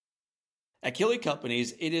At Keeley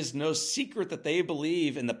Companies, it is no secret that they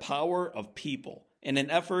believe in the power of people. In an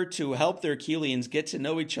effort to help their Keelians get to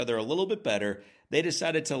know each other a little bit better, they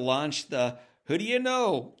decided to launch the Who Do You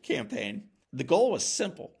Know campaign. The goal was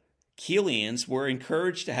simple. Keelians were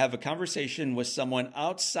encouraged to have a conversation with someone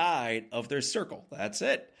outside of their circle. That's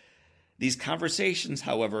it. These conversations,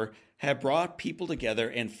 however, have brought people together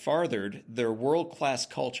and furthered their world-class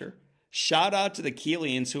culture. Shout out to the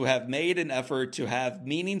Keelians who have made an effort to have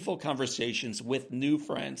meaningful conversations with new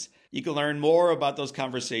friends. You can learn more about those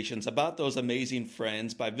conversations, about those amazing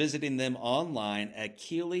friends, by visiting them online at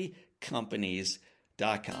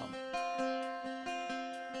KeeleyCompanies.com.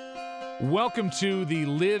 Welcome to the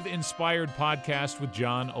Live Inspired podcast with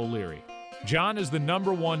John O'Leary. John is the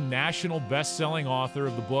 #1 national best-selling author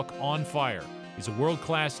of the book On Fire. He's a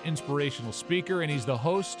world-class inspirational speaker, and he's the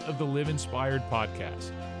host of the Live Inspired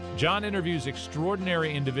podcast. John interviews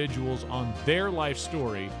extraordinary individuals on their life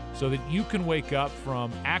story so that you can wake up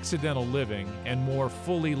from accidental living and more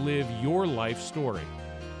fully live your life story.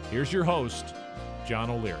 Here's your host, John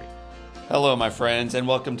O'Leary. Hello, my friends, and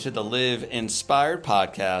welcome to the Live Inspired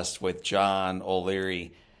podcast with John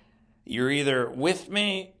O'Leary. You're either with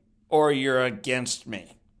me or you're against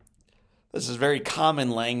me. This is very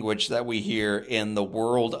common language that we hear in the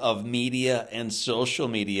world of media and social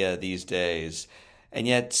media these days. And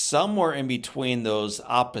yet somewhere in between those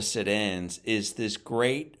opposite ends is this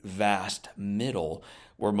great, vast middle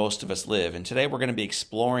where most of us live. And today we're going to be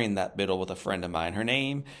exploring that middle with a friend of mine. Her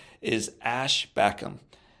name is Ash Beckham.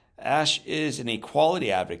 Ash is an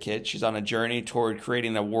equality advocate. She's on a journey toward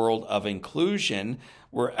creating a world of inclusion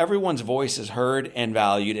where everyone's voice is heard and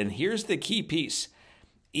valued. And here's the key piece.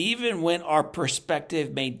 Even when our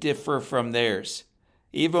perspective may differ from theirs,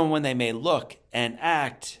 even when they may look and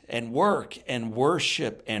act and work and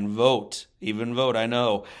worship and vote, even vote, I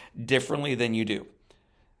know, differently than you do.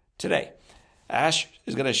 Today, Ash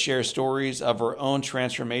is going to share stories of her own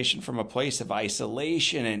transformation from a place of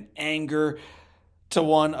isolation and anger to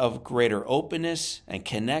one of greater openness and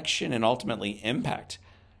connection and ultimately impact,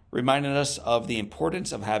 reminding us of the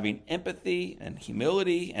importance of having empathy and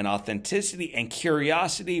humility and authenticity and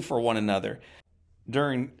curiosity for one another.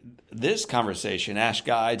 During this conversation, Ash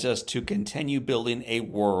guides us to continue building a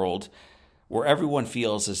world where everyone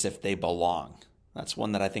feels as if they belong. That's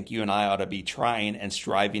one that I think you and I ought to be trying and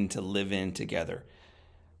striving to live in together.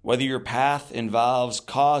 Whether your path involves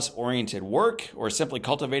cause-oriented work or simply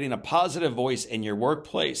cultivating a positive voice in your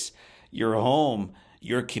workplace, your home,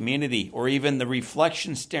 your community, or even the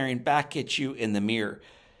reflection staring back at you in the mirror,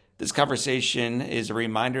 this conversation is a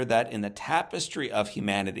reminder that in the tapestry of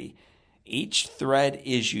humanity, each thread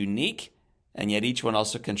is unique, and yet each one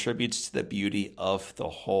also contributes to the beauty of the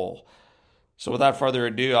whole. So without further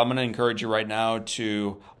ado, I'm going to encourage you right now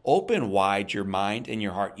to open wide your mind and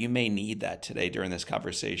your heart. You may need that today during this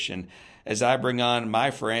conversation as I bring on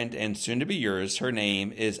my friend and soon to be yours. Her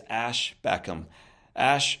name is Ash Beckham.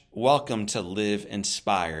 Ash, welcome to Live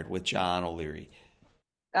Inspired with John O'Leary.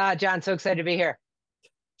 John, so excited to be here.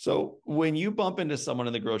 So when you bump into someone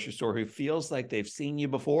in the grocery store who feels like they've seen you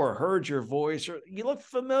before or heard your voice or you look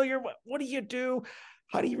familiar, what do you do?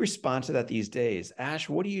 How do you respond to that these days? Ash,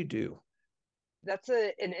 what do you do? That's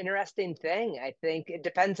an interesting thing. I think it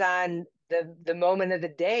depends on the moment of the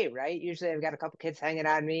day, right? Usually I've got a couple kids hanging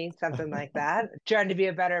on me, something like that. Trying to be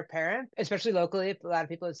a better parent, especially locally. A lot of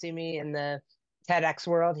people have seen me in the TEDx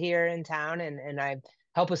world here in town, and I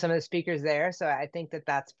help with some of the speakers there. So I think that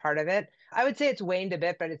that's part of it. I would say it's waned a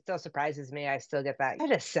bit, but it still surprises me. I still get that.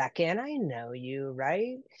 Wait a second, I know you,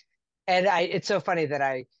 right? And it's so funny that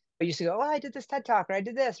I used to go, oh, I did this TED Talk, or I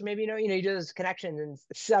did this, or maybe, you do those connections. And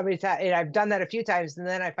so many times, and I've done that a few times. And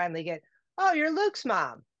then I finally get, oh, you're Luke's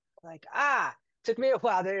mom. Like, took me a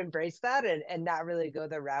while to embrace that and not really go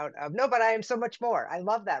the route of, no, but I am so much more. I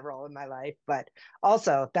love that role in my life. But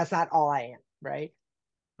also, that's not all I am, right?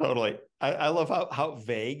 Totally. I love how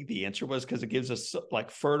vague the answer was because it gives us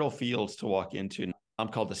like fertile fields to walk into. I'm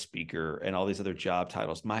called a speaker and all these other job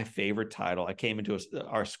titles. My favorite title, I came into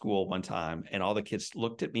our school one time and all the kids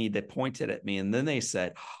looked at me, they pointed at me, and then they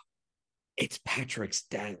said, it's Patrick's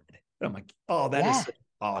dad. And I'm like, oh, that is such an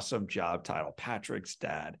awesome job title, Patrick's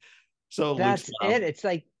dad. So that's it. It's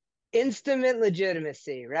like instant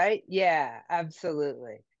legitimacy, right? Yeah,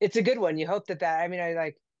 absolutely. It's a good one. You hope that,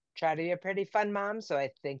 I try to be a pretty fun mom. So I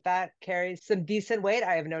think that carries some decent weight.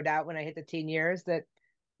 I have no doubt when I hit the teen years that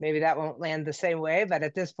maybe that won't land the same way. But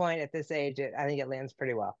at this point, at this age, I think it lands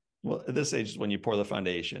pretty well. Well, at this age is when you pour the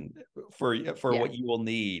foundation for what you will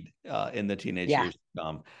need in the teenage years to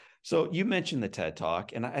come. So you mentioned the TED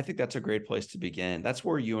Talk, and I think that's a great place to begin. That's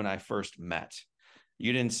where you and I first met.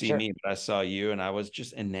 You didn't see Sure. me, but I saw you, and I was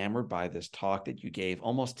just enamored by this talk that you gave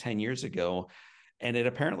almost 10 years ago. And it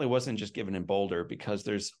apparently wasn't just given in Boulder, because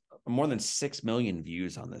there's more than 6 million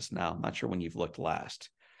views on this now. I'm not sure when you've looked last,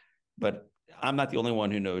 but I'm not the only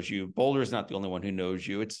one who knows you. Boulder is not the only one who knows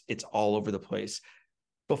you. It's all over the place.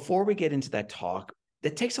 Before we get into that talk,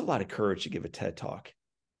 it takes a lot of courage to give a TED talk.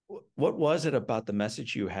 What was it about the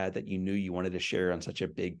message you had that you knew you wanted to share on such a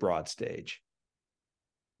big, broad stage?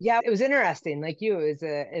 Yeah, it was interesting. Like you, it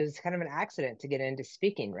was kind of an accident to get into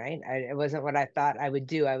speaking, right? It wasn't what I thought I would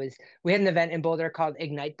do. We had an event in Boulder called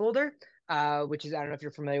Ignite Boulder, which is, I don't know if you're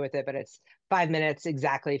familiar with it, but it's 5 minutes,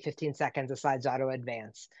 exactly 15 seconds, the slides auto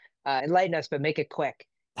advance. Enlighten us, but make it quick.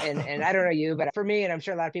 And I don't know you, but for me, and I'm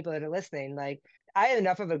sure a lot of people that are listening, like I have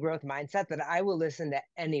enough of a growth mindset that I will listen to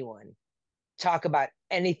anyone talk about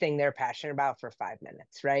anything they're passionate about for 5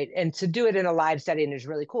 minutes, right? And to do it in a live setting is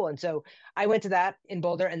really cool. And so I went to that in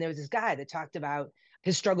Boulder, and there was this guy that talked about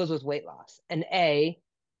his struggles with weight loss. And A,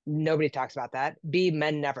 nobody talks about that. B,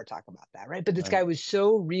 men never talk about that, right? But this Right. guy was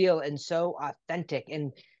so real and so authentic,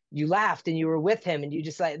 and you laughed and you were with him, and you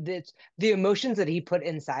just like the emotions that he put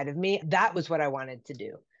inside of me. That was what I wanted to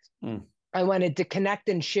do. Mm. I wanted to connect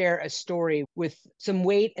and share a story with some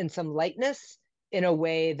weight and some lightness in a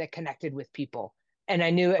way that connected with people. And I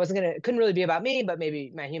knew it couldn't really be about me, but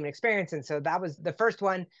maybe my human experience. And so that was the first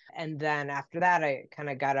one. And then after that, I kind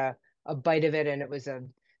of got a bite of it. And it was a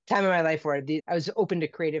time in my life where I was open to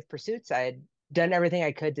creative pursuits. I had done everything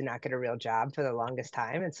I could to not get a real job for the longest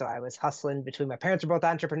time. And so I was hustling between my parents were both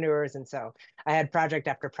entrepreneurs. And so I had project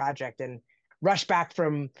after project and rushed back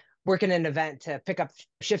from working an event to pick up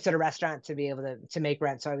shifts at a restaurant to be able to make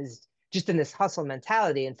rent. So I was just in this hustle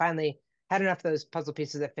mentality, and finally had enough of those puzzle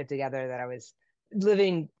pieces that fit together that I was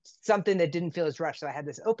living something that didn't feel as rushed. So I had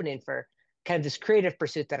this opening for kind of this creative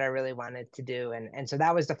pursuit that I really wanted to do. And so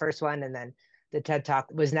that was the first one. And then the TED Talk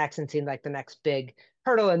was next and seemed like the next big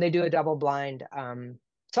hurdle. And they do a double blind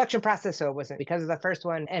selection process. So it wasn't because of the first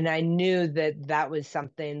one. And I knew that that was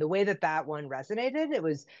something, the way that that one resonated, it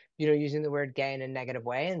was, using the word gay in a negative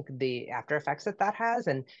way and the after effects that that has.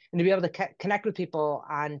 And to be able to connect with people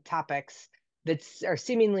on topics that are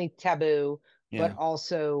seemingly taboo, but Yeah.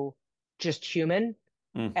 also just human,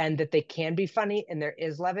 Mm. and that they can be funny and there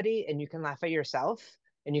is levity and you can laugh at yourself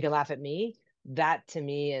and you can laugh at me. That to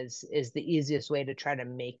me is the easiest way to try to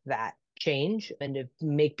make that change and to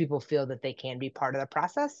make people feel that they can be part of the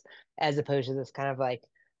process, as opposed to this kind of like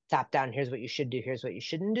top down, here's what you should do, here's what you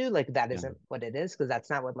shouldn't do. Like that Yeah. isn't what it is, because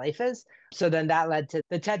that's not what life is. So then that led to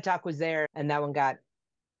the TED Talk was there, and that one got,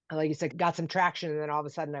 like you said, got some traction. And then all of a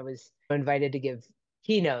sudden I was invited to give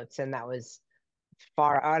keynotes, and that was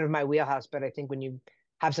far out of my wheelhouse. But I think when you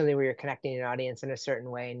have something where you're connecting an audience in a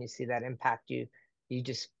certain way and you see that impact, you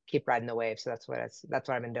just keep riding the wave. So that's what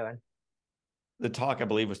I've been doing. The talk, I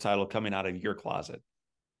believe, was titled "Coming Out of Your Closet."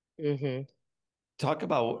 Hmm. Talk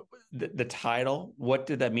about the title. What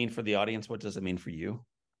did that mean for the audience? What does it mean for you?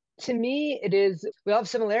 To me, it is, we all have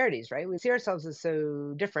similarities, right? We see ourselves as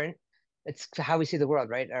so different. It's how we see the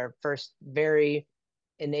world, right? Our first very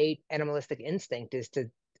innate animalistic instinct is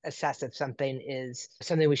to assess if something is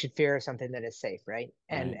something we should fear or something that is safe, right?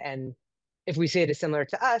 And Right. and if we see it as similar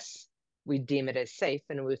to us, we deem it as safe.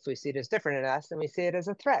 And if we see it as different in us, then we see it as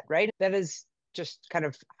a threat, right? That is just kind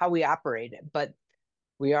of how we operate. But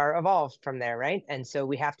we are evolved from there, right? And so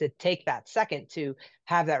we have to take that second to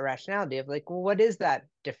have that rationality of like, well, what is that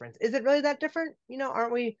difference? Is it really that different?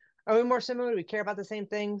 Are we more similar? Do we care about the same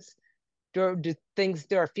things? Do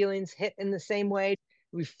our feelings hit in the same way?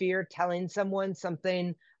 We fear telling someone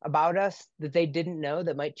something about us that they didn't know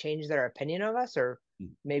that might change their opinion of us, or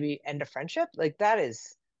maybe end a friendship. Like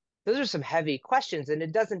those are some heavy questions. And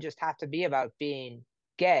it doesn't just have to be about being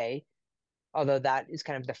gay, although that is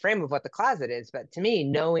kind of the frame of what the closet is. But to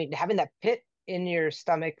me, having that pit in your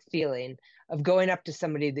stomach feeling of going up to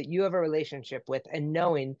somebody that you have a relationship with and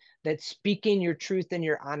knowing that speaking your truth and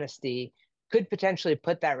your honesty could potentially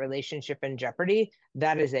put that relationship in jeopardy,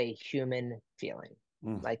 that is a human feeling.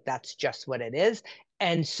 Mm. Like that's just what it is.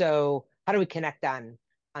 And so how do we connect on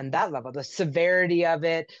that level? The severity of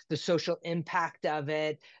it, the social impact of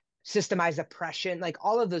it, systemized oppression, like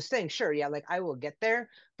all of those things. Sure, yeah, like I will get there.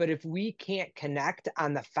 But if we can't connect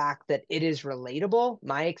on the fact that it is relatable,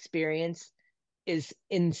 my experience is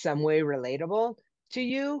in some way relatable to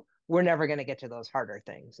you, we're never going to get to those harder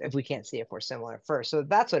things if we can't see if we're similar first. So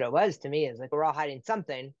that's what it was to me, is like we're all hiding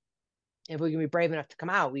something. If we can be brave enough to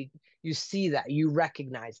come out, you see that, you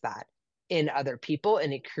recognize that in other people,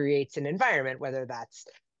 and it creates an environment, whether that's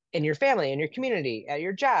in your family, in your community, at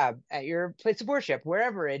your job, at your place of worship,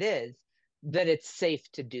 wherever it is, that it's safe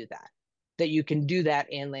to do that, that you can do that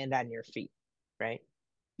and land on your feet, right?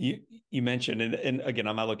 You mentioned, and again,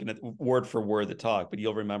 I'm not looking at word for word the talk, but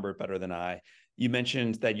you'll remember it better than I. You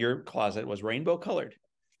mentioned that your closet was rainbow colored,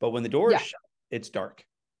 but when the door is Yeah. shut, it's dark.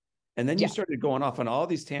 And then you Yeah. started going off on all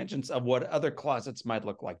these tangents of what other closets might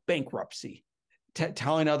look like: bankruptcy,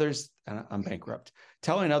 telling others I'm bankrupt,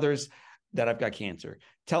 telling others that I've got cancer,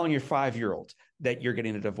 telling your 5-year-old that you're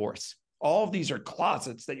getting a divorce. All of these are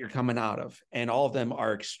closets that you're coming out of, and all of them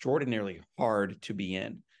are extraordinarily hard to be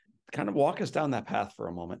in. Kind of walk us down that path for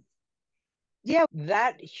a moment. Yeah.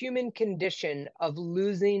 That human condition of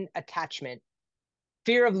losing attachment,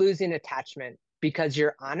 fear of losing attachment because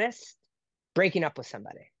you're honest, breaking up with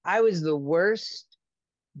somebody. I was the worst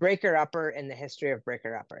breaker upper in the history of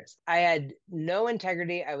breaker uppers. I had no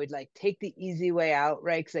integrity. I would like take the easy way out,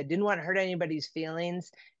 right? Because I didn't want to hurt anybody's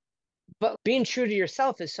feelings. But being true to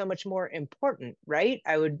yourself is so much more important, right?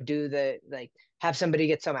 I would do the like have somebody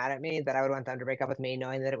get so mad at me that I would want them to break up with me,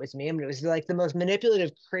 knowing that it was me. I mean, it was like the most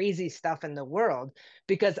manipulative, crazy stuff in the world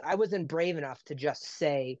because I wasn't brave enough to just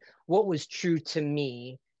say what was true to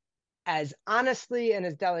me as honestly and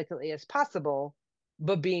as delicately as possible,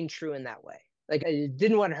 but being true in that way. Like I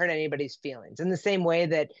didn't want to hurt anybody's feelings in the same way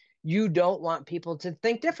that you don't want people to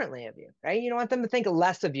think differently of you, right? You don't want them to think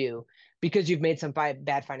less of you because you've made some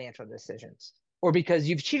bad financial decisions or because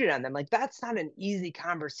you've cheated on them. Like that's not an easy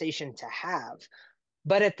conversation to have.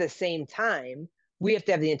 But at the same time, we have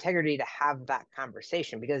to have the integrity to have that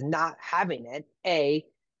conversation because not having it,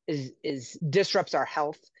 is disrupts our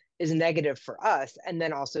health, is negative for us, and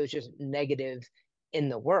then also is just negative in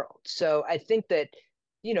the world. So I think that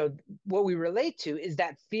what we relate to is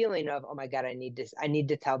that feeling of, oh my God, I need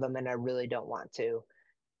to tell them and I really don't want to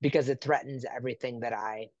because it threatens everything that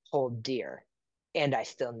I hold dear and I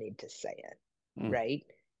still need to say it. Mm. Right.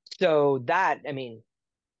 So that, I mean,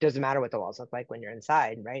 doesn't matter what the walls look like when you're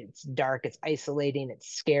inside, right? It's dark, it's isolating, it's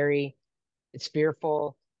scary, it's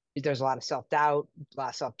fearful. There's a lot of self-doubt, a lot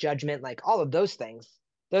of self-judgment, like all of those things.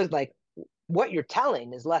 Those like what you're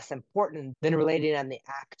telling is less important than relating on the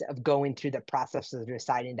act of going through the process of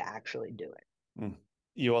deciding to actually do it. Mm.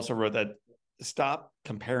 You also wrote that stop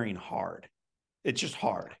comparing hard. It's just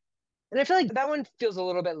hard. And I feel like that one feels a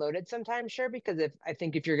little bit loaded sometimes, sure, because I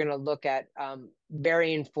think if you're going to look at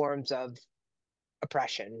varying forms of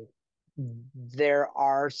oppression, there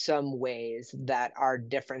are some ways that our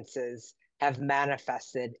differences have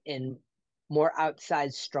manifested in more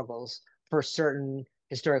outsized struggles for certain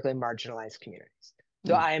historically marginalized communities.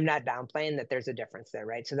 So Mm. I am not downplaying that there's a difference there,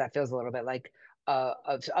 right? So that feels a little bit like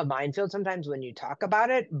a minefield sometimes when you talk about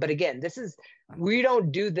it. But again, we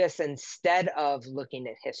don't do this instead of looking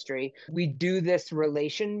at history. We do this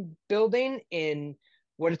relation building in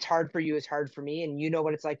what it's hard for you is hard for me, and you know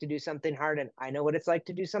what it's like to do something hard, and I know what it's like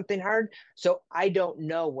to do something hard. So I don't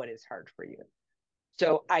know what is hard for you.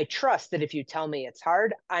 So I trust that if you tell me it's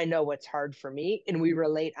hard, I know what's hard for me, and we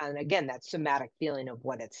relate on, again, that somatic feeling of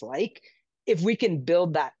what it's like. If we can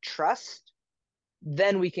build that trust,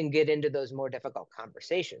 then we can get into those more difficult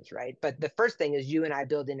conversations, right? But the first thing is you and I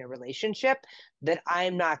building a relationship that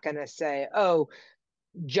I'm not going to say, oh,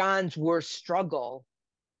 John's worst struggle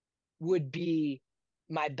would be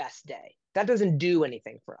my best day. That doesn't do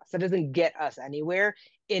anything for us. That doesn't get us anywhere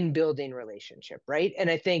in building relationship, right? And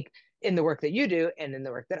I think in the work that you do and in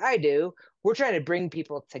the work that I do, we're trying to bring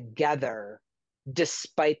people together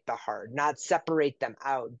despite the hard, not separate them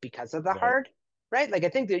out because of the Right. hard, right? Like I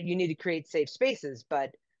think that you need to create safe spaces,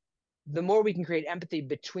 but the more we can create empathy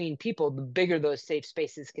between people, the bigger those safe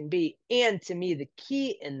spaces can be. And to me, the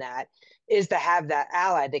key in that is to have that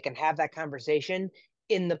ally that can have that conversation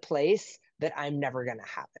in the place that I'm never going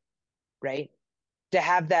to have it, right? To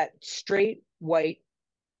have that straight white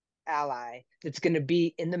ally that's going to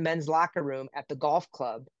be in the men's locker room at the golf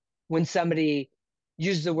club when somebody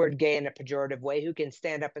uses the word gay in a pejorative way, who can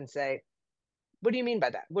stand up and say, what do you mean by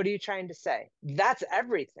that? What are you trying to say? That's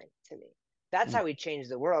everything to me. That's Mm. how we change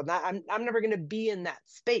the world. Not, I'm never going to be in that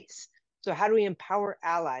space. So how do we empower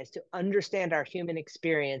allies to understand our human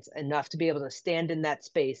experience enough to be able to stand in that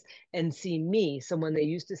space and see me, someone they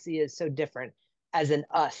used to see as so different, as an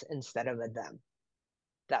us instead of a them?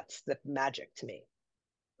 That's the magic to me.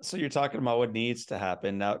 So you're talking about what needs to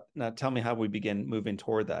happen. Now tell me how we begin moving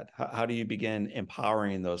toward that. How do you begin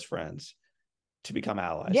empowering those friends to become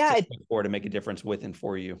allies, to Yeah, step forward and make a difference with and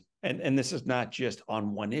for you? And this is not just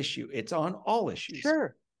on one issue, it's on all issues.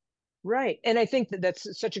 sure. Right. And I think that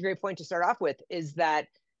that's such a great point to start off with, is that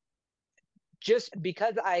just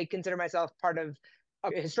because I consider myself part of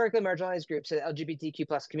a historically marginalized groups, the LGBTQ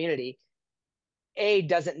plus community, A,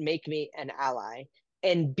 doesn't make me an ally.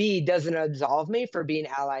 and B, doesn't absolve me for being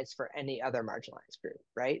allies for any other marginalized group,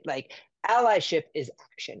 right? Like allyship is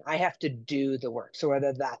action. I have to do the work. So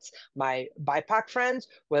whether that's my BIPOC friends,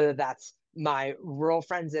 whether that's my rural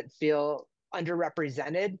friends that feel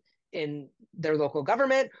underrepresented in their local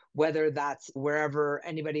government, whether that's wherever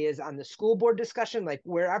anybody is on the school board discussion, like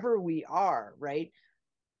wherever we are, right?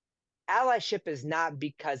 Allyship is not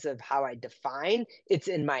because of how I define, it's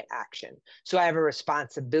in my action. So I have a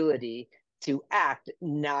responsibility to act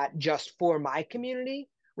not just for my community,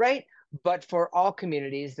 right? But for all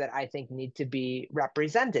communities that I think need to be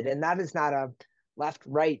represented. And that is not a left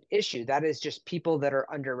right issue. That is just people that are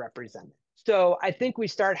underrepresented. So I think we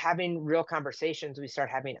start having real conversations, we start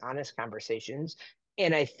having honest conversations.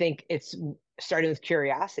 And I think it's starting with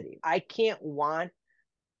curiosity. I can't want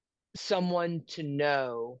someone to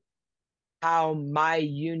know how my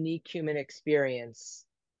unique human experience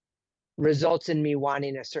results in me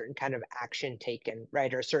wanting a certain kind of action taken,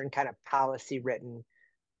 right? Or a certain kind of policy written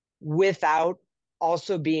without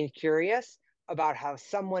also being curious about how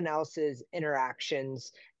someone else's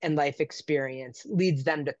interactions and life experience leads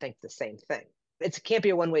them to think the same thing. It can't be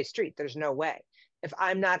a one-way street. There's no way. If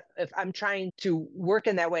I'm trying to work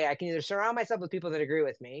in that way, I can either surround myself with people that agree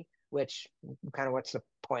with me, which kind of what's the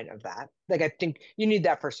point of that? Like, I think you need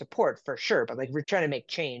that for support for sure. But like, if you're trying to make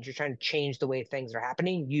change, you're trying to change the way things are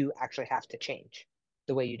happening, you actually have to change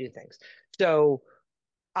the way you do things. So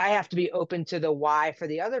I have to be open to the why for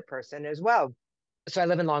the other person as well. So I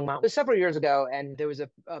live in Longmont. It was several years ago, and there was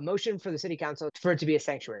a motion for the city council for it to be a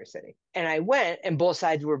sanctuary city. And I went, and both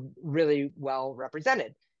sides were really well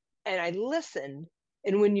represented. And I listened,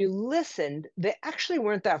 and when you listened, they actually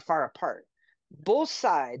weren't that far apart. Both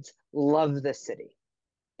sides loved the city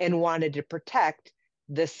and wanted to protect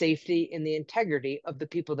the safety and the integrity of the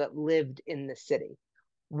people that lived in the city.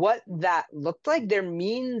 What that looked like, their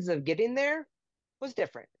means of getting there was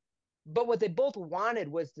different. But what they both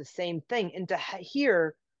wanted was the same thing. And to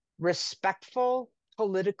hear respectful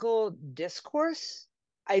political discourse,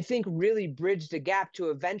 I think really bridged the gap to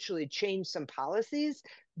eventually change some policies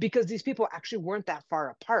because these people actually weren't that far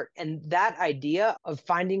apart. And that idea of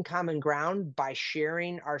finding common ground by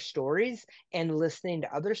sharing our stories and listening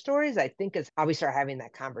to other stories, I think is how we start having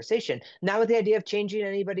that conversation. Not with the idea of changing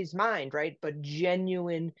anybody's mind, right? But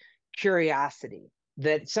genuine curiosity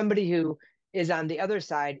that somebody who is on the other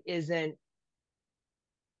side isn't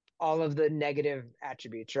all of the negative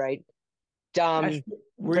attributes, right? Ash, Dumb,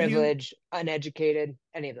 were you, privileged, uneducated,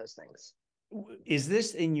 any of those things. is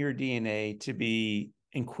this in your DNA to be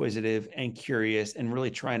inquisitive and curious and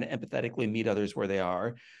really trying to empathetically meet others where they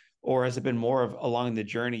are? Or has it been more of along the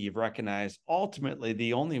journey you've recognized ultimately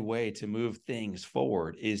the only way to move things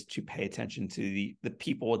forward is to pay attention to the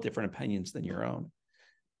people with different opinions than your own?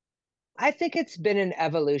 I think it's been an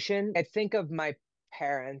evolution. I think of my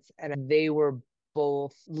parents, and they were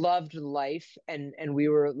both loved life, and we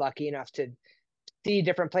were lucky enough to see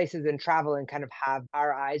different places and travel and kind of have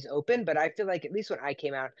our eyes open. But I feel like at least when I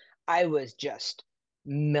came out, I was just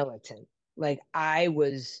militant. Like I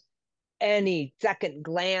was any second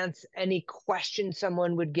glance, any question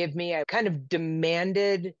someone would give me, I kind of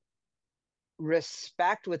demanded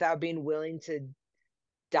respect without being willing to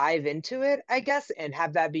dive into it, I guess, and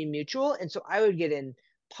have that be mutual. And so I would get in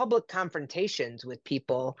public confrontations with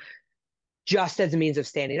people just as a means of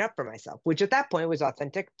standing up for myself, which at that point was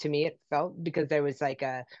authentic to me. It felt because there was like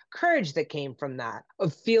a courage that came from that,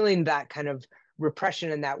 of feeling that kind of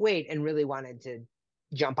repression and that weight and really wanted to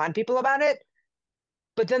jump on people about it.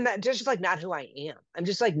 But then that just like not who I am. I'm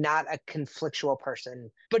just like not a conflictual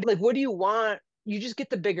person. But like, what do you want? You just get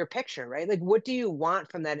the bigger picture, right? Like, what do you want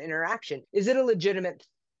from that interaction? Is it a legitimate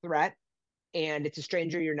threat and it's a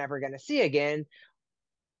stranger you're never going to see again?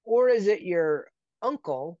 Or is it your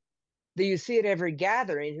uncle that you see at every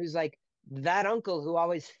gathering who's like that uncle who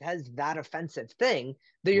always has that offensive thing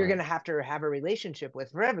that you're going Right. to have a relationship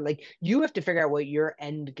with forever? Like, you have to figure out what your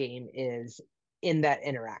end game is in that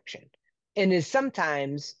interaction. And is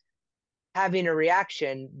sometimes having a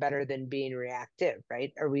reaction better than being reactive,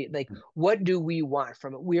 right? Are we like, what do we want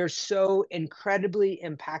from it? We are so incredibly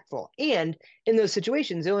impactful. And in those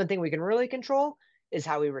situations, the only thing we can really control is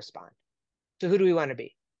how we respond. So who do we want to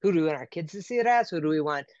be? Who do we want our kids to see it as? Who do we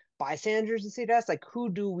want bystanders to see it as? Like, who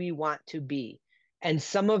do we want to be? And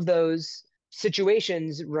some of those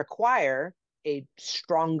situations require a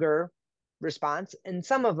stronger response, and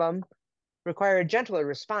some of them require a gentler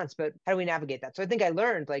response. But how do we navigate that? So I think I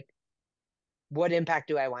learned like, what impact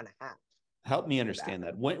do I want to have Help me for that? understand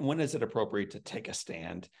that. When is it appropriate to take a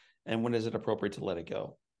stand and when is it appropriate to let it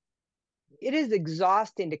go? It is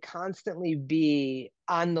exhausting to constantly be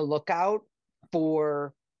on the lookout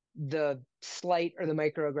for the slight or the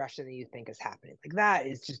microaggression that you think is happening. Like that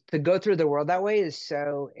is just to go through the world that way is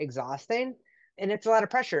so exhausting. And it's a lot of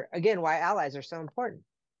pressure. Again, why allies are so important.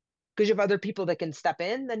 Because you have other people that can step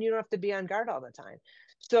in, then you don't have to be on guard all the time.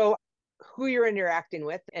 So who you're interacting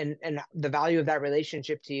with and the value of that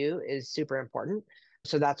relationship to you is super important.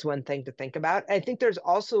 So that's one thing to think about. I think there's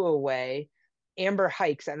also a way, Amber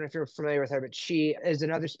Hikes, I don't know if you're familiar with her, but she is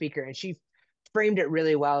another speaker and she framed it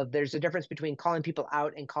really well. There's a difference between calling people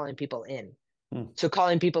out and calling people in. So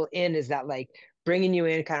calling people in is that like bringing you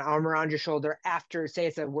in, kind of arm around your shoulder after, say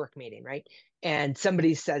it's a work meeting, right? And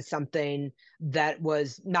somebody says something that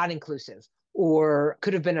was not inclusive or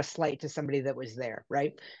could have been a slight to somebody that was there,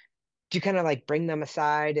 right? Do you kind of like bring them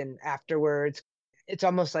aside and afterwards, it's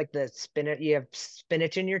almost like the spinach, you have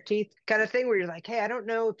spinach in your teeth kind of thing where you're like, hey, I don't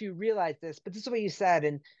know if you realize this, but this is what you said.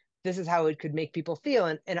 And this is how it could make people feel.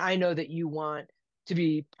 And I know that you want to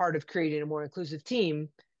be part of creating a more inclusive team.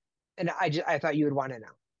 And I thought you would want to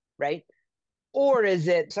know, right? Or is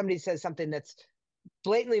it somebody says something that's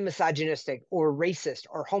blatantly misogynistic or racist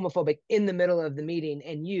or homophobic in the middle of the meeting,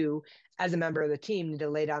 and you, as a member of the team, need to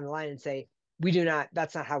lay down the line and say, we do not,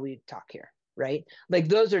 that's not how we talk here, right? Like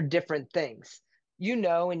those are different things. You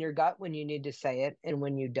know in your gut when you need to say it and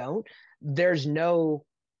when you don't. There's no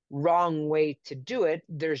wrong way to do it.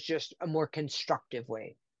 There's just a more constructive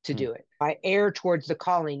way to do it. I err towards the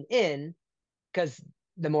calling in because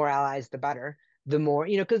the more allies, the better. The more,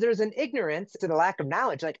 because there's an ignorance to the lack of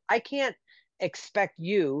knowledge. Like I can't expect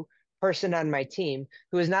you, person on my team,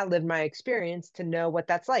 who has not lived my experience to know what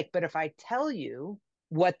that's like. But if I tell you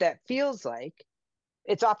what that feels like,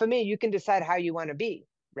 it's off of me. You can decide how you want to be,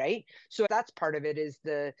 right? So that's part of it is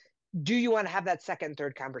do you want to have that second,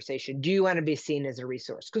 third conversation? Do you want to be seen as a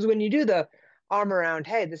resource? Because when you do the arm around,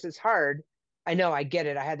 hey, this is hard. I know, I get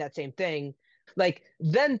it. I had that same thing. Like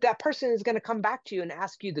then that person is going to come back to you and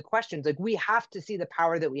ask you the questions. Like we have to see the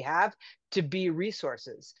power that we have to be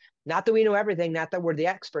resources. Not that we know everything, not that we're the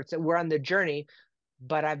experts, that we're on the journey,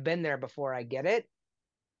 but I've been there before. I get it.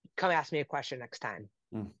 Come ask me a question next time.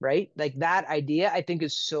 Right? Like that idea, I think,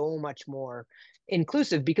 is so much more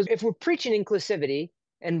inclusive because if we're preaching inclusivity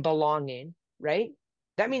and belonging, right?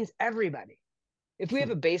 That means everybody. If we have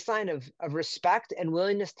a baseline of respect and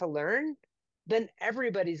willingness to learn, then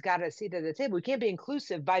everybody's got a seat at the table. We can't be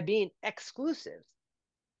inclusive by being exclusive.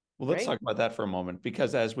 Well, let's Right? talk about that for a moment,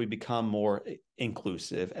 because as we become more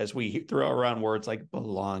inclusive, as we throw around words like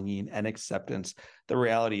belonging and acceptance, the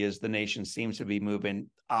reality is the nation seems to be moving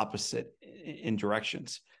opposite in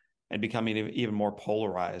directions and becoming even more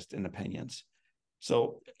polarized in opinions.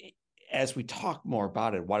 So as we talk more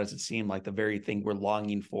about it, why does it seem like the very thing we're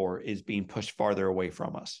longing for is being pushed farther away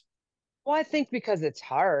from us? Well, I think because it's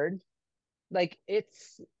hard, like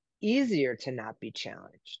it's easier to not be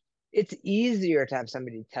challenged. It's easier to have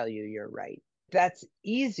somebody tell you you're right. That's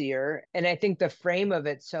easier. And I think the frame of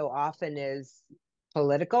it so often is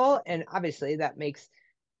political. And obviously that makes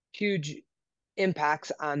huge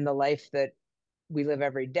impacts on the life that we live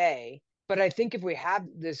every day. But I think if we have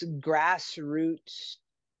this grassroots,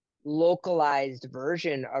 localized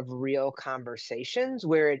version of real conversations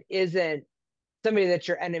where it isn't somebody that's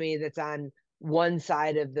your enemy that's on one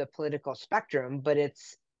side of the political spectrum, but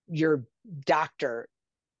it's your doctor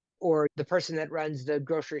or the person that runs the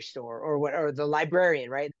grocery store or the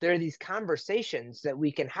librarian, right? There are these conversations that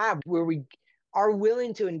we can have where we are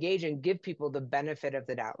willing to engage and give people the benefit of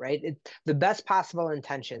the doubt, right? It's the best possible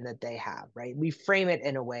intention that they have, right? We frame it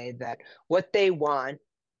in a way that what they want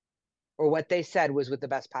or what they said was with the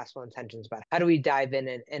best possible intentions, but how do we dive in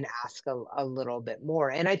and ask a little bit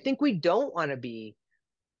more? And I think we don't want to be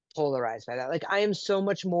polarized by that. Like I am so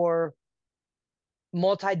much more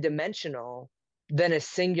multidimensional than a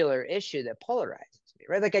singular issue that polarizes me,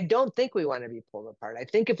 right? Like I don't think we want to be pulled apart. I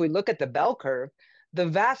think if we look at the bell curve, the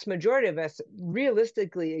vast majority of us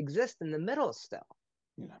realistically exist in the middle still.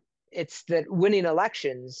 Yeah. It's that winning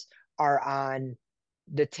elections are on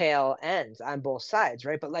the tail ends on both sides,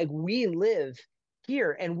 right? But like we live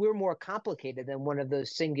here and we're more complicated than one of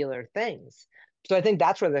those singular things. So I think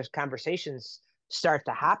that's where those conversations start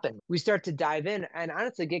to happen. We start to dive in and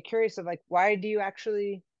honestly get curious of like, why do you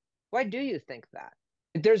think that?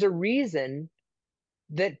 There's a reason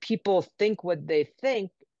that people think what they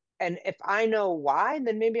think. And if I know why,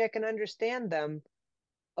 then maybe I can understand them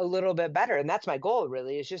a little bit better. And that's my goal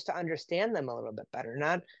really, is just to understand them a little bit better.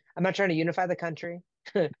 I'm not trying to unify the country.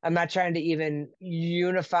 I'm not trying to even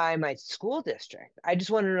unify my school district. I just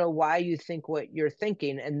want to know why you think what you're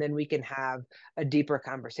thinking, and then we can have a deeper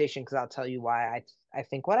conversation because I'll tell you why I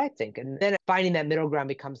think what I think. And then finding that middle ground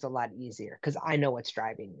becomes a lot easier because I know what's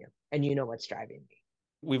driving you and you know what's driving me.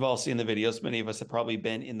 We've all seen the videos. Many of us have probably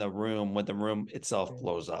been in the room when the room itself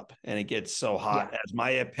blows up and it gets so hot Yeah. as my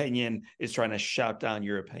opinion is trying to shout down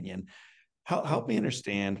your opinion. Help me Mhm.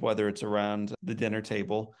 understand whether it's around the dinner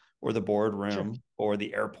table or the Sure. boardroom or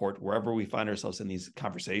the airport, wherever we find ourselves in these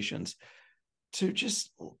conversations, to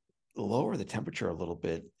just lower the temperature a little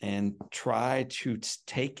bit and try to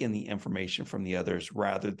take in the information from the others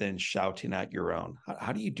rather than shouting out your own.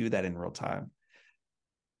 How do you do that in real time?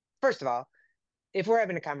 First of all, if we're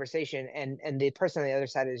having a conversation and the person on the other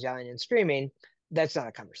side is yelling and screaming, that's not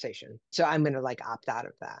a conversation. So I'm going to like opt out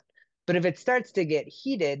of that. But if it starts to get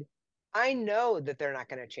heated, I know that they're not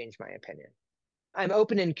going to change my opinion. I'm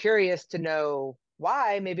open and curious to know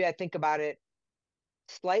why. Maybe I think about it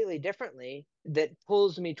slightly differently that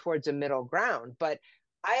pulls me towards a middle ground. But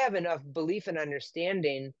I have enough belief and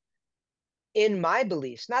understanding in my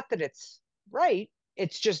beliefs. Not that it's right,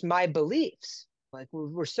 it's just my beliefs. Like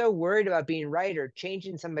we're so worried about being right or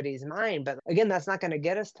changing somebody's mind. But again, that's not going to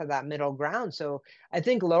get us to that middle ground. So I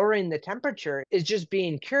think lowering the temperature is just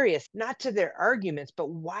being curious, not to their arguments, but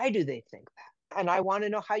why do they think that? And I want to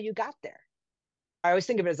know how you got there. I always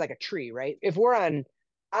think of it as like a tree, right? If we're on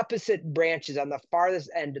opposite branches on the farthest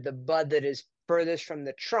end of the bud that is furthest from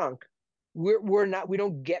the trunk, we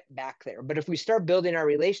don't get back there. But if we start building our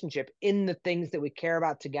relationship in the things that we care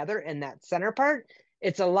about together and that center part,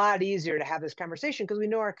 it's a lot easier to have this conversation because we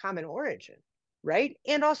know our common origin, right?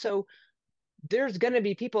 And also there's going to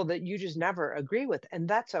be people that you just never agree with, and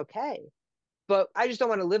that's okay. But I just don't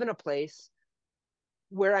want to live in a place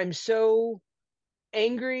where I'm so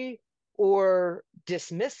angry or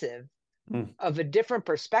dismissive Mm. of a different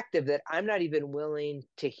perspective that I'm not even willing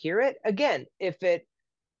to hear it. Again, if it,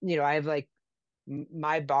 I have like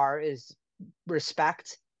my bar is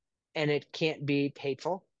respect and it can't be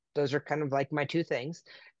hateful. Those are kind of like my two things.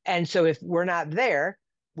 And so if we're not there,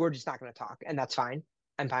 we're just not going to talk, and that's fine.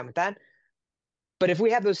 I'm fine with that. But if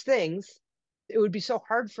we have those things, it would be so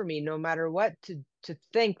hard for me no matter what to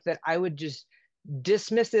think that I would just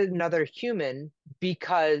dismiss another human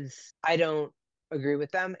because I don't agree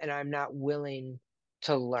with them and I'm not willing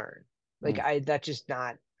to learn. Like Mm. I that's just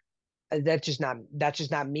not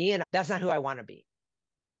me, and that's not who I want to be.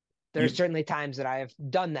 There are You certainly times that I have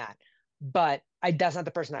done that, but that's not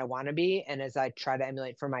the person I want to be. And as I try to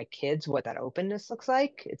emulate for my kids what that openness looks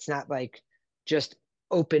like, it's not like just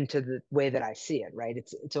open to the way that I see it, right?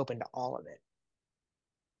 It's open to all of it.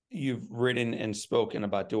 you've written and spoken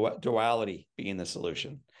about duality being the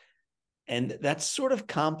solution. And that's sort of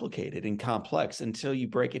complicated and complex until you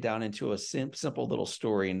break it down into a simple little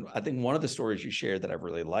story. And I think one of the stories you shared that I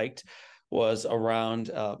really liked was around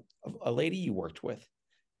a lady you worked with.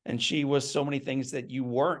 And she was so many things that you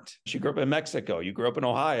weren't. She grew up in Mexico, you grew up in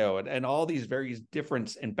Ohio, and all these various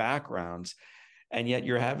difference in backgrounds. And yet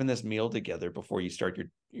you're having this meal together before you start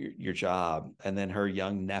your job. And then her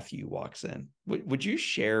young nephew walks in. Would you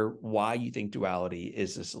share why you think duality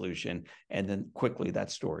is the solution? And then quickly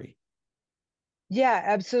that story. Yeah,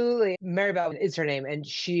 absolutely. Maribel is her name, and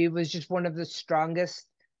she was just one of the strongest,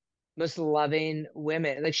 most loving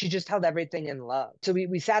women. Like she just held everything in love. So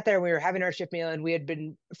we sat there and we were having our shift meal, and we had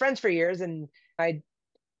been friends for years, and I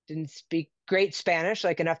didn't speak great Spanish,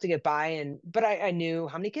 like enough to get by, and but I knew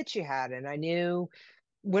how many kids she had, and I knew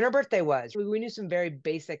when her birthday was. We knew some very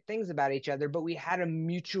basic things about each other, but we had a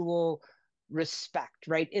mutual respect,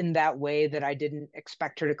 right? In that way that I didn't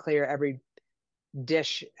expect her to clear every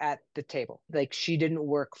dish at the table. Like she didn't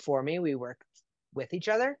work for me. We worked with each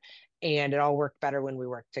other, and it all worked better when we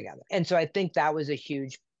worked together. And so I think that was a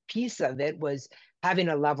huge piece of it, was having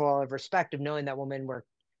a level of respect of knowing that women worked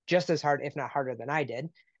just as hard, if not harder than I did.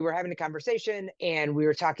 We were having a conversation and we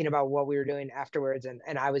were talking about what we were doing afterwards. And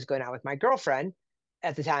I was going out with my girlfriend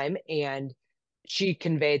at the time, and she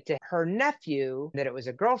conveyed to her nephew that it was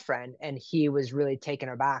a girlfriend, and he was really taken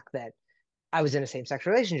aback that I was in a same-sex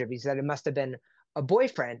relationship. He said it must have been a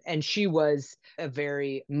boyfriend. And she was a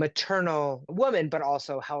very maternal woman, but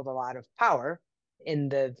also held a lot of power in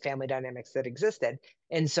the family dynamics that existed.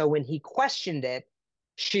 And so when he questioned it,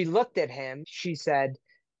 she looked at him. She said,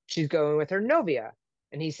 she's going with her novia.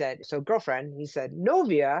 And he said, so girlfriend. He said,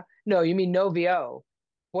 novia? No, you mean novio,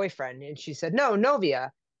 boyfriend. And she said, no,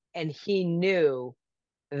 novia. And he knew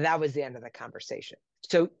that was the end of the conversation.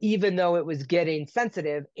 So even though it was getting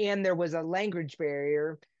sensitive and there was a language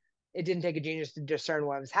barrier, it didn't take a genius to discern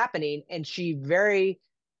what was happening. And she very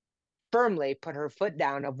firmly put her foot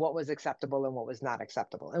down of what was acceptable and what was not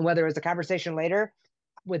acceptable. And whether it was a conversation later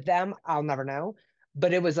with them, I'll never know.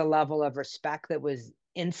 But it was a level of respect that was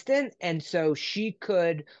instant. And so she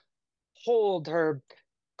could hold her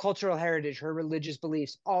cultural heritage, her religious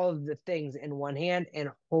beliefs, all of the things in one hand and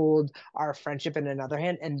hold our friendship in another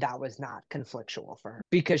hand. And that was not conflictual for her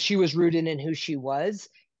because she was rooted in who she was.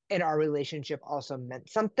 And our relationship also meant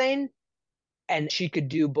something. And she could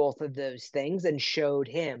do both of those things and showed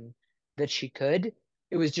him that she could.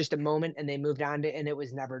 It was just a moment and they moved on to, and it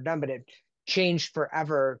was never done, but it changed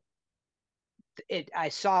forever. I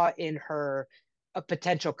saw in her a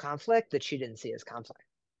potential conflict that she didn't see as conflict.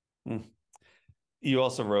 You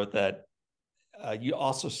also wrote that you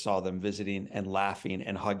also saw them visiting and laughing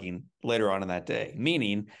and hugging later on in that day,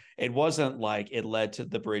 meaning it wasn't like it led to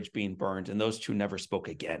the bridge being burned and those two never spoke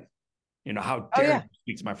again. How dare you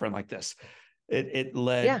speak to my friend like this? It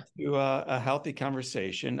led to a healthy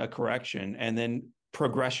conversation, a correction, and then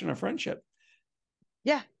progression of friendship.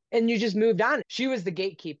 Yeah. And you just moved on. She was the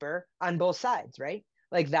gatekeeper on both sides, right?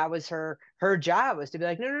 Like that was her job, was to be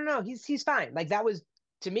like, no, he's fine. Like that was,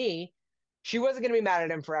 to me, she wasn't going to be mad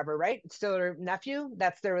at him forever, right? It's still her nephew.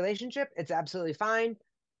 That's their relationship. It's absolutely fine.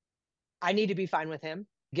 I need to be fine with him.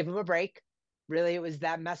 Give him a break. Really, it was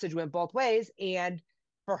that message went both ways. And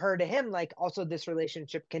for her to him, like also this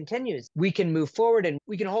relationship continues. We can move forward and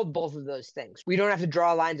we can hold both of those things. We don't have to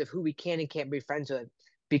draw lines of who we can and can't be friends with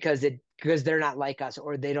because they're not like us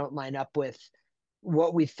or they don't line up with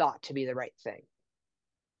what we thought to be the right thing.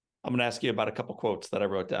 I'm going to ask you about a couple quotes that I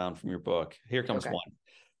wrote down from your book. Here comes one.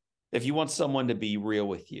 If you want someone to be real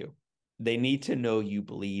with you, they need to know you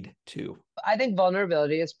bleed too. I think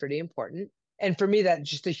vulnerability is pretty important. And for me, that's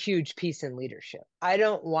just a huge piece in leadership. I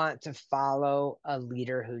don't want to follow a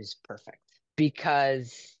leader who's perfect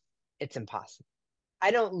because it's impossible.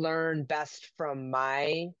 I don't learn best from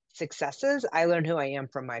my successes. I learn who I am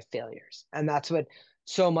from my failures. And that's what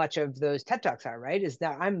so much of those TED Talks are, right? Is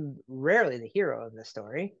that I'm rarely the hero of the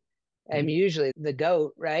story. I'm usually the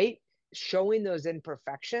GOAT, right? Showing those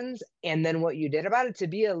imperfections and then what you did about it to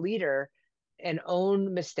be a leader and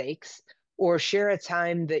own mistakes or share a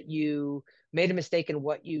time that you made a mistake and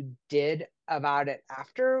what you did about it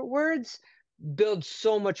afterwards builds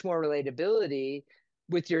so much more relatability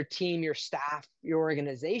with your team, your staff, your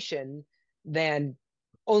organization than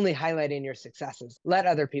only highlighting your successes. Let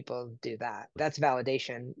other people do that. That's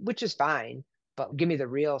validation, which is fine, but give me the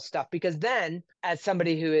real stuff. Because then, as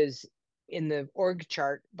somebody who is in the org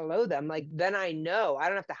chart below them, like then I know I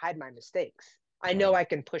don't have to hide my mistakes. I know I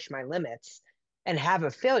can push my limits and have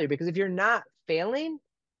a failure. Because if you're not failing,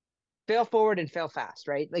 fail forward and fail fast,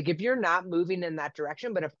 right? Like if you're not moving in that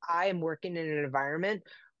direction, but if I am working in an environment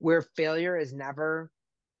where failure is never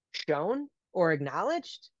shown or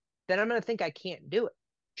acknowledged, then I'm going to think I can't do it.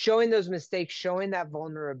 Showing those mistakes, showing that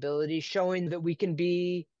vulnerability, showing that we can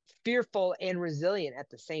be fearful and resilient at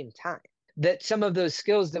the same time. That some of those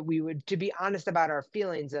skills that we would, to be honest about our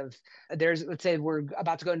feelings of let's say we're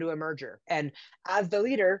about to go into a merger. And as the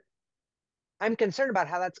leader, I'm concerned about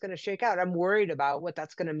how that's going to shake out. I'm worried about what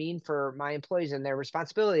that's going to mean for my employees and their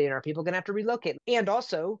responsibility. And are people going to have to relocate? And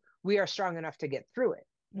also, we are strong enough to get through it.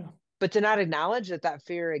 Yeah. But to not acknowledge that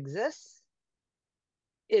fear exists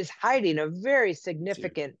is hiding a very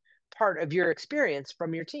significant part of your experience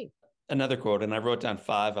from your team. Another quote, and I wrote down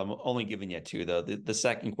 5. I'm only giving you 2, though. The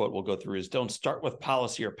second quote we'll go through is, don't start with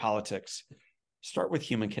policy or politics. Start with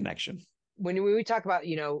human connection. When we talk about,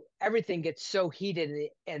 everything gets so heated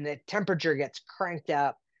and the temperature gets cranked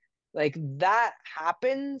up, like that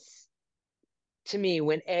happens to me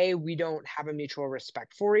when we don't have a mutual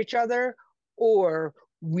respect for each other, or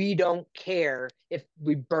we don't care if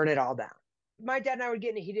we burn it all down. My dad and I would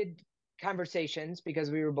get in heated conversations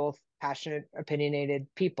because we were both passionate, opinionated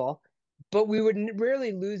people, but we would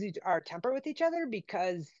rarely lose our temper with each other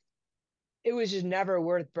because it was just never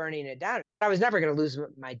worth burning it down. I was never going to lose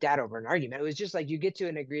my dad over an argument. It was just like you get to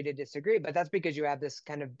an agree to disagree, but that's because you have this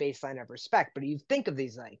kind of baseline of respect. But you think of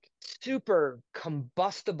these like super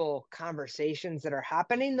combustible conversations that are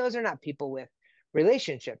happening, those are not people with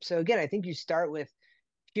relationships. So again, I think you start with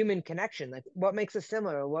human connection. Like what makes us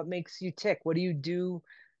similar? What makes you tick? What do you do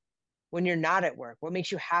when you're not at work? What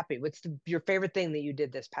makes you happy? What's your favorite thing that you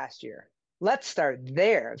did this past year? Let's start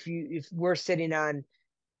there. If we're sitting on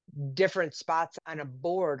different spots on a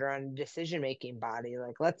board or on a decision-making body,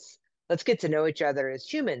 like let's get to know each other as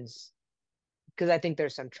humans, because I think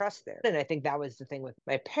there's some trust there. And I think that was the thing with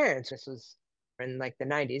my parents. This was in like the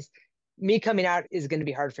 90s. Me coming out is going to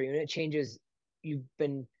be hard for you, and it changes.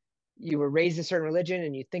 You were raised a certain religion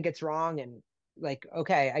and you think it's wrong, and like,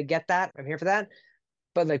 okay, I get that, I'm here for that,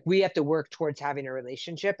 but like we have to work towards having a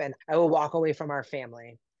relationship, and I will walk away from our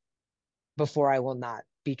family before I will not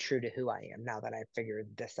be true to who I am now that I've figured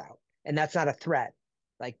this out. And that's not a threat.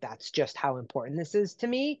 Like that's just how important this is to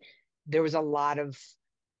me. There was a lot of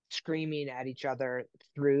screaming at each other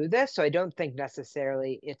through this. So I don't think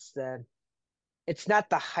necessarily it's not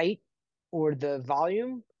the height or the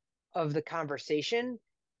volume of the conversation.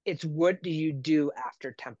 It's what do you do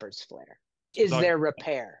after tempers flare? Is Talk, there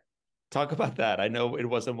repair? talk about that. I know it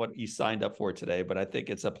wasn't what you signed up for today, but I think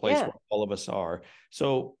it's a place Yeah. where all of us are.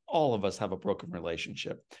 So all of us have a broken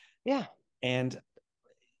relationship. Yeah. And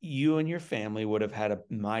you and your family would have had a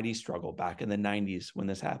mighty struggle back in the 90s when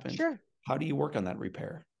this happened. Sure. How do you work on that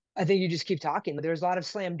repair? I think you just keep talking. There's a lot of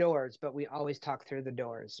slam doors, but we always talk through the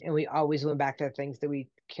doors and we always went back to the things that we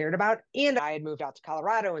cared about. And I had moved out to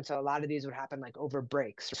Colorado. And so a lot of these would happen like over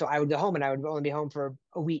breaks. So I would go home and I would only be home for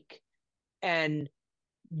a week. And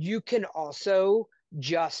you can also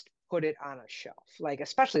just put it on a shelf. Like,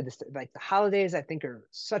 especially this, like the holidays, I think are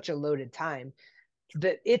such a loaded time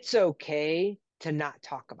that it's okay to not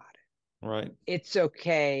talk about it. Right. It's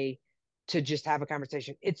okay to just have a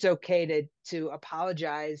conversation. It's okay to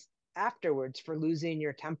apologize afterwards for losing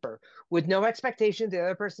your temper with no expectation the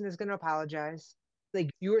other person is going to apologize. Like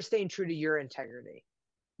you are staying true to your integrity,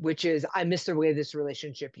 which is I miss the way this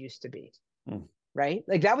relationship used to be. Mm. Right?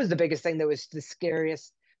 Like that was the biggest thing that was the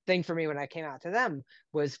scariest thing for me when I came out to them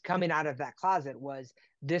was coming out of that closet was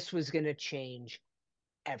this was going to change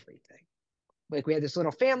everything. Like we had this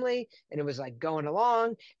little family and it was like going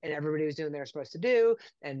along and everybody was doing what they were supposed to do.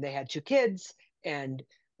 And they had 2 kids and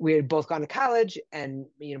we had both gone to college and,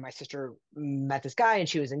 my sister met this guy and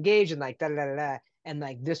she was engaged and like da da da da. And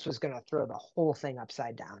like this was going to throw the whole thing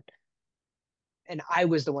upside down. And I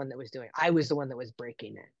was the one that was I was the one that was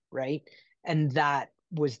breaking it. Right. And that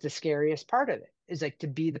was the scariest part of it is like to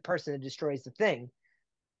be the person that destroys the thing.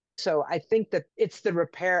 So I think that it's the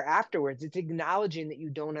repair afterwards. It's acknowledging that you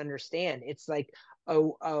don't understand. It's like a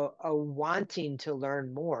wanting to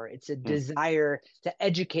learn more. It's a desire to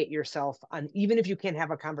educate yourself on, even if you can't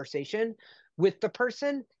have a conversation with the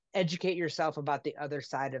person, educate yourself about the other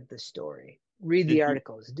side of the story. Read the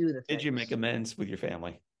articles, do the Did things. you make amends with your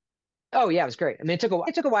family? Oh yeah, it was great. I mean, it took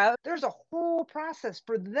a while. There's a whole process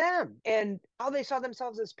for them and how they saw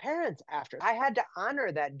themselves as parents after. I had to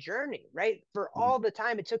honor that journey, right? For all the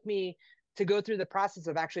time it took me to go through the process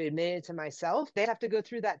of actually admitting it to myself, they have to go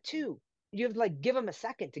through that too. You have to like give them a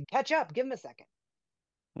second to catch up. Give them a second.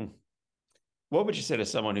 What would you say to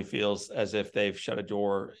someone who feels as if they've shut a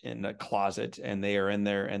door in a closet and they are in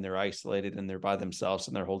there and they're isolated and they're by themselves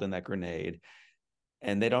and they're holding that grenade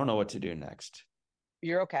and they don't know what to do next?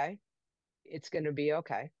 You're okay. It's going to be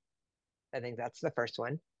okay. I think that's the first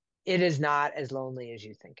one. It is not as lonely as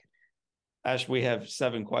you think. Ash, we have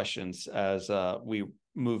 7 questions as we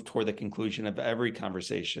move toward the conclusion of every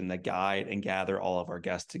conversation that guide and gather all of our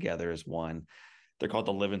guests together as one. They're called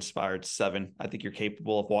the Live Inspired 7. I think you're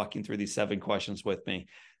capable of walking through these 7 questions with me.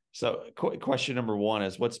 So question number 1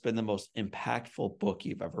 is, what's been the most impactful book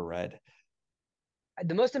you've ever read?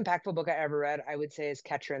 The most impactful book I ever read, I would say, is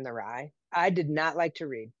Catcher in the Rye. I did not like to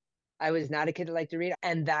read. I was not a kid that liked to read.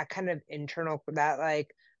 And that kind of internal, that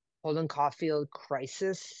like Holden Caulfield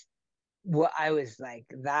crisis, what I was like,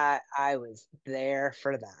 that I was there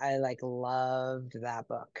for that. I like loved that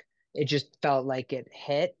book. It just felt like it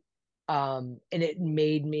hit. And it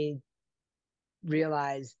made me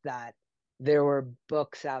realize that there were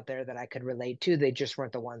books out there that I could relate to. They just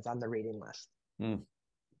weren't the ones on the reading list.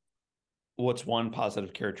 What's one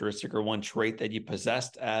positive characteristic or one trait that you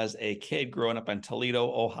possessed as a kid growing up in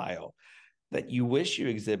Toledo, Ohio, that you wish you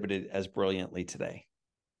exhibited as brilliantly today?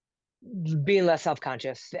 Being less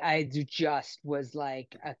self-conscious. I just was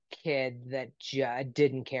like a kid that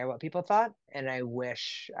didn't care what people thought. And I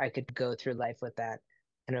wish I could go through life with that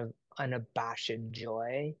kind of unabashed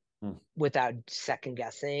joy without second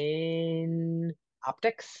guessing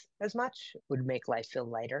optics as much. Would make life feel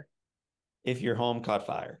lighter. If your home caught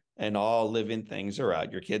fire and all living things are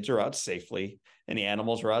out, your kids are out safely and the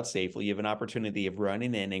animals are out safely, you have an opportunity of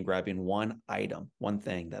running in and grabbing one item, one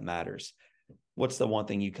thing that matters. What's the one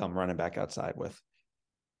thing you come running back outside with?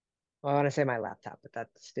 Well, I want to say my laptop, but that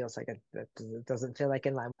feels like it doesn't feel like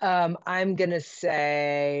in line. I'm gonna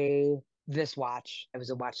say this watch. It was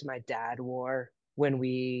a watch that my dad wore when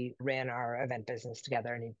we ran our event business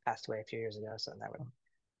together, and he passed away a few years ago. So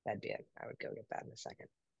that'd be it. I would go get that in a second.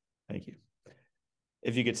 Thank you.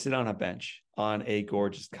 If you could sit on a bench on a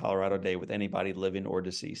gorgeous Colorado day with anybody living or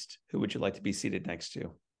deceased, who would you like to be seated next to?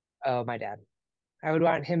 Oh, my dad. I would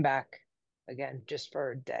want him back again, just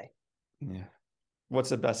for a day. Yeah. What's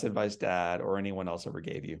the best advice dad or anyone else ever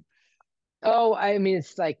gave you? Oh, I mean,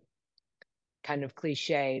 it's like kind of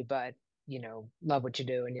cliche, but love what you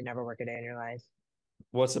do and you never work a day in your life.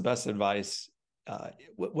 What's the best advice?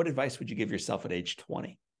 What advice would you give yourself at age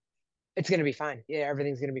 20? It's going to be fine. Yeah,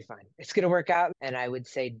 everything's going to be fine. It's going to work out. And I would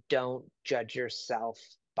say, don't judge yourself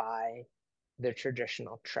by the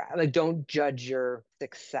traditional track. Like, don't judge your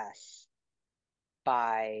success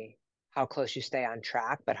by how close you stay on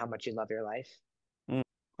track, but how much you love your life.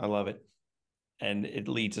 I love it. And it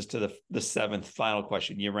leads us to the seventh final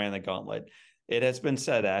question. You ran the gauntlet. It has been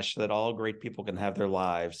said, Ash, that all great people can have their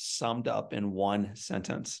lives summed up in one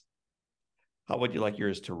sentence. How would you like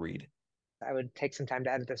yours to read? I would take some time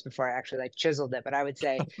to edit this before I actually like chiseled it, but I would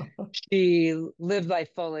say she lived life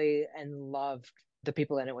fully and loved the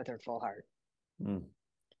people in it with her full heart.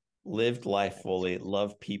 Lived life fully,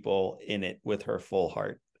 loved people in it with her full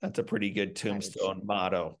heart. That's a pretty good tombstone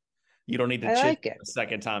motto. You don't need to chisel like it a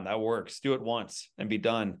second time. That works. Do it once and be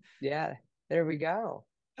done. Yeah, there we go.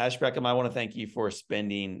 Ash Beckham, I want to thank you for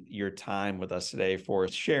spending your time with us today, for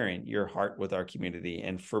sharing your heart with our community,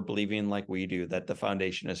 and for believing like we do that the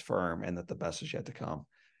foundation is firm and that the best is yet to come.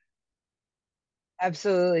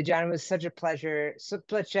 Absolutely, John. It was such a pleasure.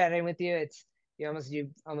 Chatting with you. You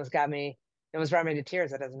almost got me. You almost brought me to tears.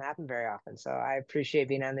 That doesn't happen very often. So I appreciate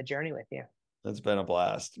being on the journey with you. It's been a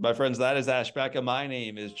blast. My friends, that is Ash Beckham. My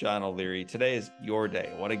name is John O'Leary. Today is your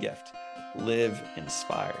day. What a gift. Live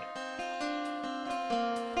inspired.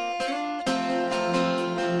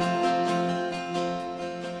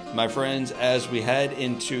 My friends, as we head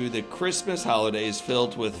into the Christmas holidays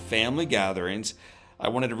filled with family gatherings, I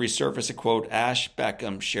wanted to resurface a quote Ash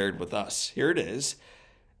Beckham shared with us. Here it is.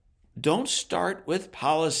 Don't start with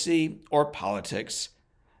policy or politics.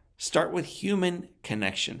 Start with human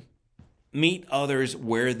connection. Meet others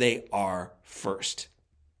where they are first.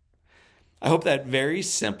 I hope that very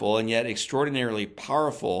simple and yet extraordinarily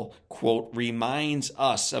powerful quote reminds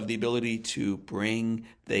us of the ability to bring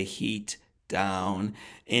the heat down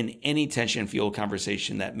in any tension-fueled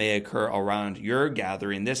conversation that may occur around your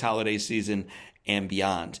gathering this holiday season and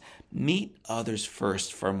beyond. Meet others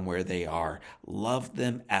first from where they are. Love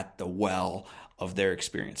them at the well of their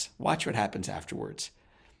experience. Watch what happens afterwards.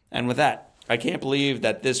 And with that, I can't believe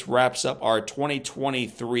that this wraps up our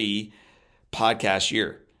 2023 podcast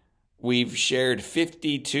year. We've shared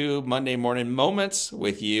 52 Monday morning moments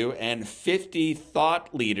with you and 50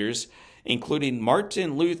 thought leaders, including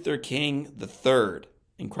Martin Luther King III.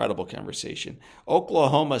 Incredible conversation.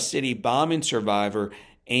 Oklahoma City bombing survivor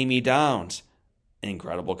Amy Downs.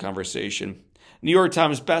 Incredible conversation. New York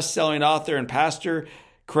Times best-selling author and pastor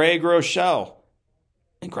Craig Rochelle.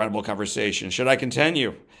 Incredible conversation. Should I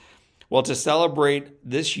continue? Well, to celebrate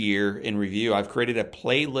this year in review, I've created a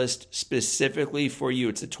playlist specifically for you.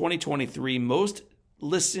 It's the 2023 most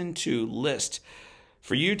listened to list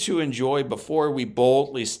for you to enjoy before we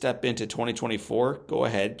boldly step into 2024. Go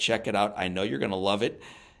ahead, check it out. I know you're going to love it.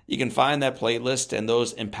 You can find that playlist and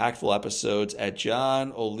those impactful episodes at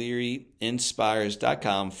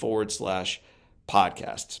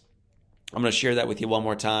johnolearyinspires.com/podcasts. I'm going to share that with you one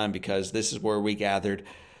more time because this is where we gathered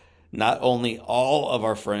not only all of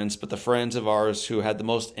our friends, but the friends of ours who had the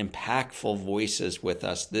most impactful voices with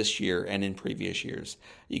us this year and in previous years.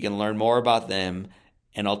 You can learn more about them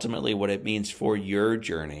and ultimately what it means for your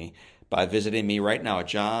journey by visiting me right now at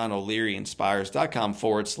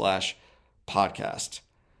johnolearyinspires.com/podcast.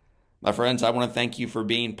 My friends, I want to thank you for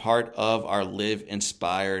being part of our Live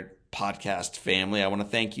Inspired podcast family. I want to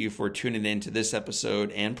thank you for tuning in to this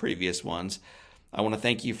episode and previous ones. I want to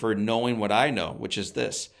thank you for knowing what I know, which is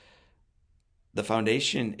this. The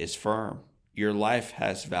foundation is firm. Your life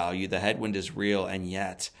has value. The headwind is real, and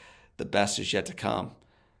yet the best is yet to come.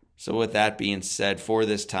 So with that being said, for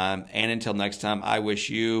this time and until next time, I wish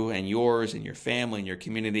you and yours and your family and your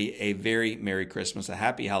community a very Merry Christmas, a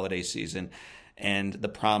happy holiday season, and the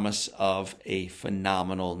promise of a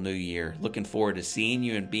phenomenal new year. Looking forward to seeing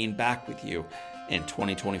you and being back with you in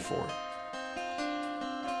 2024.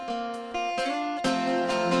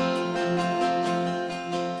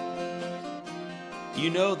 You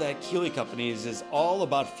know that Keeley Companies is all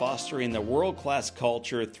about fostering the world-class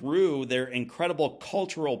culture through their incredible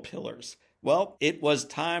cultural pillars. Well, it was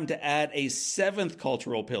time to add a seventh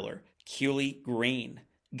cultural pillar, Keeley Green.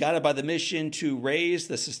 Guided by the mission to raise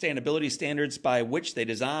the sustainability standards by which they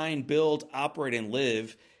design, build, operate, and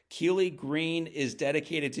live, Keeley Green is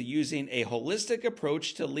dedicated to using a holistic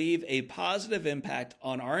approach to leave a positive impact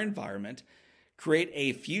on our environment, create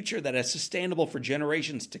a future that is sustainable for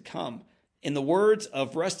generations to come. In the words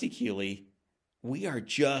of Rusty Keeley, we are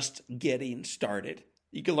just getting started.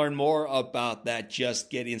 You can learn more about that just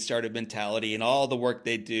getting started mentality and all the work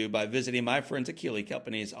they do by visiting my friends at Keeley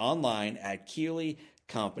Companies online at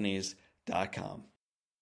KeeleyCompanies.com.